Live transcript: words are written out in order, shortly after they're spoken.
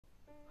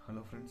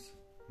Hello friends,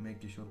 मैं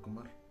किशोर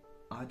कुमार।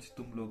 आज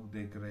तुम लोग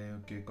देख रहे हो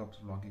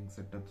KCOPS व्लॉगिंग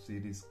सेटअप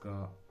सीरीज का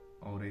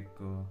और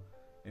एक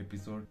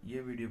एपिसोड।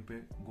 ये वीडियो पे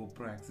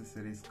गोप्रो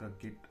एक्सेसरीज का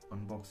किट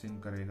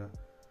अनबॉक्सिंग करेगा।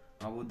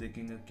 अब वो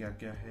देखेंगे क्या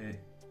क्या है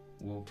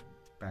वो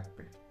पैक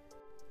पे।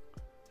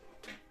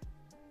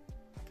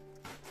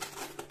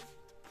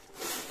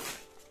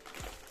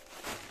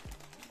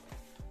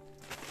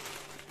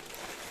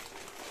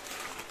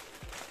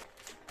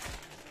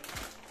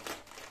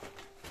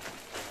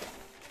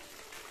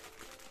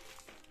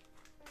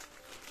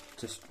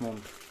 Just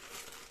mount,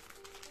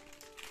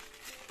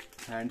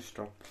 hand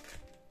strap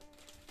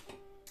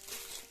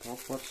or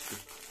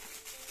strip,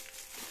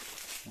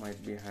 might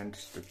be hand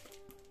strip,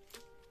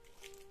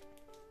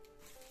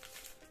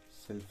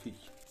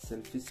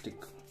 selfie stick,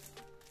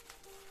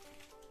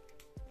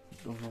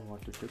 don't know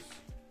what it is.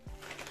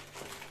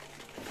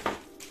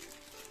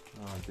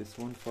 This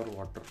one for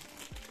water,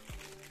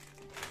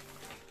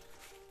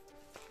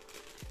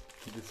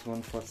 this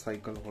one for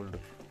cycle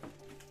holder,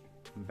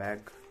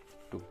 bag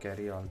to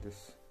carry all this,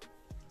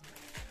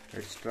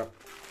 head strap,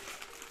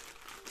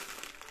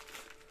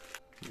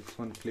 this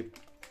one clip,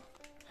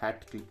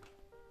 hat clip,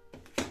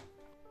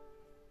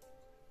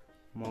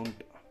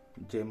 mount,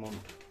 J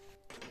mount,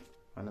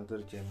 another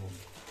J mount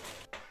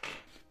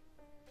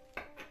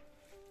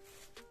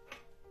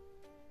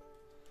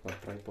for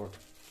tripod.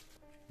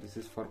 This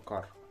is for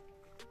car.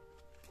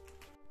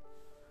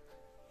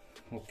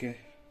 Okay,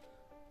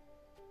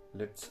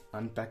 let's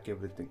unpack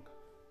everything.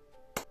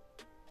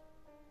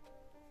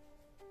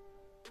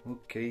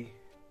 Okay,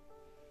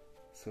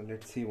 so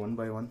let's see one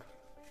by one.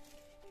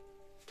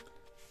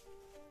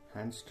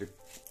 Hand strip,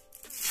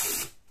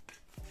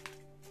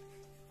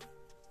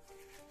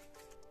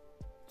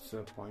 it's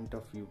a point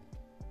of view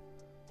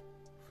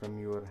from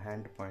your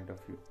hand point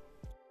of view.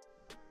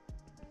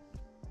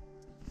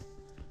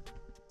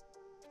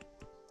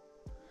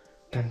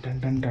 Dun dun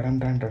dun dun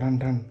dun dun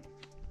dun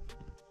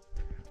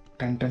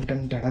dun dun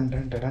dun dun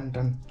dun dun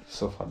dun.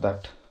 So for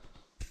that,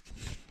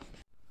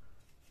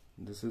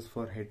 this is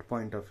for head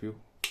point of view.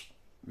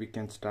 We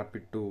can strap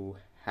it to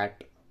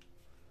hat.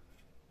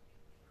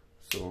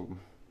 So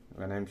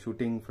when I'm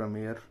shooting from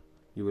here,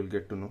 you will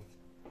get to know.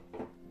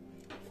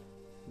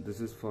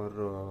 This is for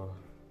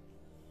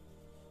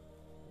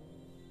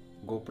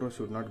GoPro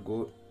should not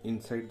go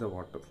inside the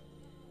water.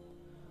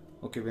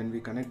 Okay, when we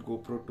connect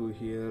GoPro to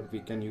here, we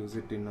can use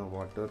it in the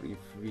water.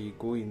 If we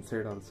go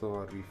inside also,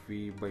 or if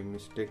we by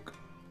mistake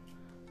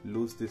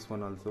lose this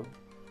one also,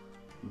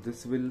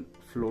 this will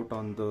float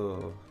on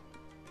the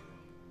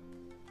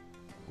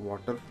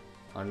water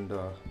and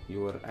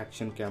your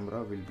action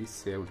camera will be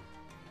saved.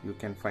 You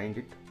can find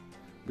it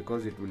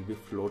because it will be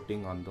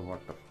floating on the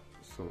water.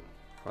 So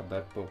for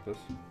that purpose,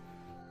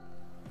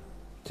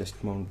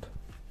 chest mount.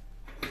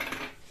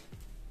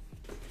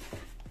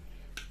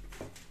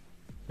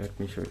 Let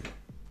me show you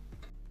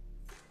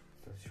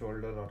the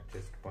shoulder or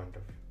chest point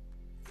of view,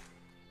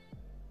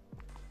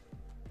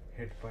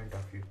 head point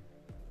of view.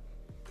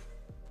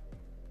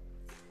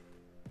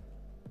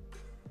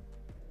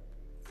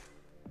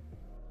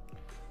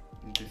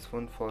 This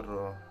one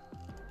for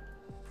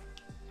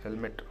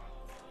helmet,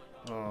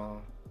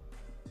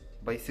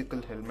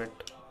 bicycle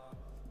helmet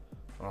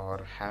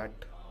or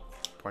hat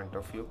point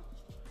of view.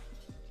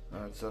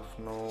 As of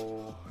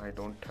now, I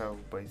don't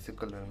have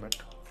bicycle helmet.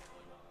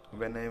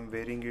 When I am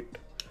wearing it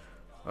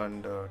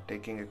and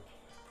taking a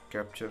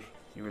capture,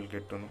 you will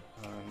get to know.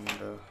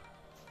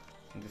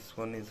 And this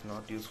one is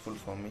not useful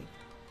for me.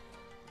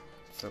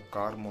 It's a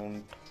car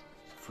mount,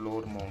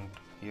 floor mount.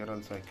 Here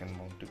also I can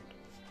mount it.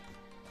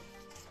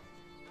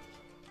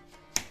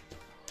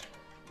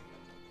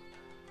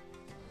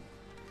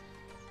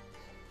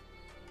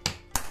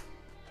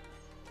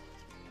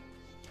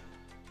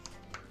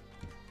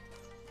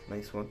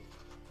 Nice one.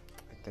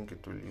 I think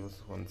it will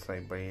use once I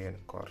buy a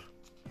car.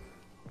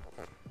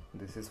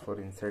 This is for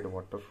inside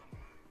water.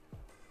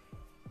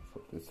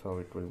 So this is how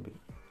it will be.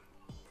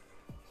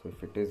 So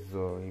if it is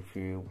if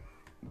you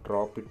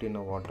drop it in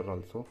a water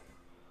also,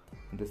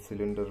 this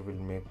cylinder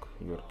will make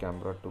your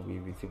camera to be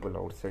visible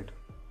outside,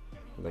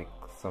 like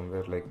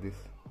somewhere like this.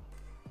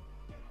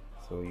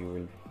 So you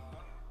will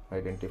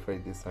identify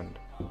this and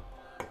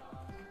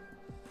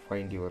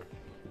find your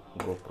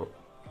GoPro.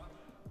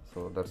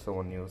 So that's the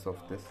one use of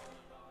this.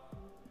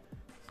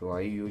 So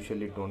I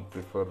usually don't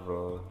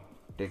prefer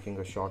taking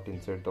a shot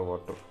inside the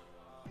water.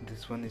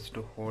 This one is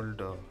to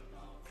hold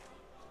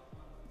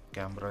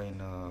camera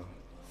in a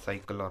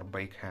cycle or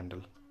bike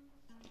handle.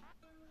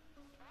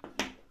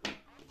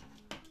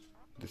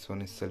 This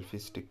one is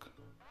selfie stick.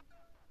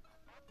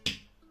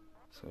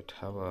 So it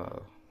have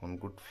one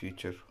good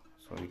feature.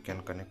 So you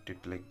can connect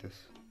it like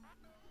this.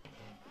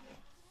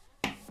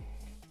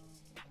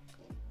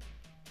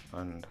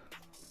 And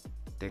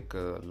take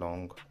a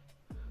long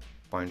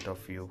point of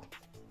view.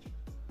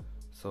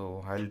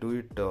 So I'll do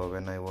it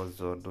when I was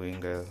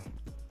doing a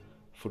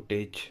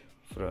footage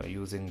for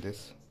using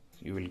this.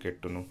 You will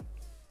get to know.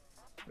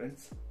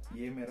 Friends,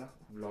 ये मेरा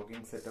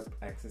vlogging setup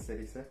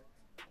accessories है.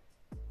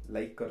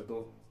 Like कर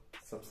दो,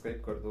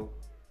 subscribe कर दो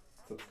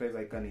subscribe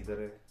icon इधर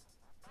है,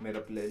 मेरा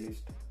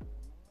प्लेलिस्ट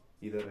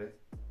इधर है,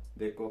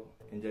 देखो,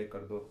 एंजॉय कर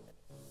दो।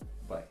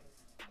 बाय।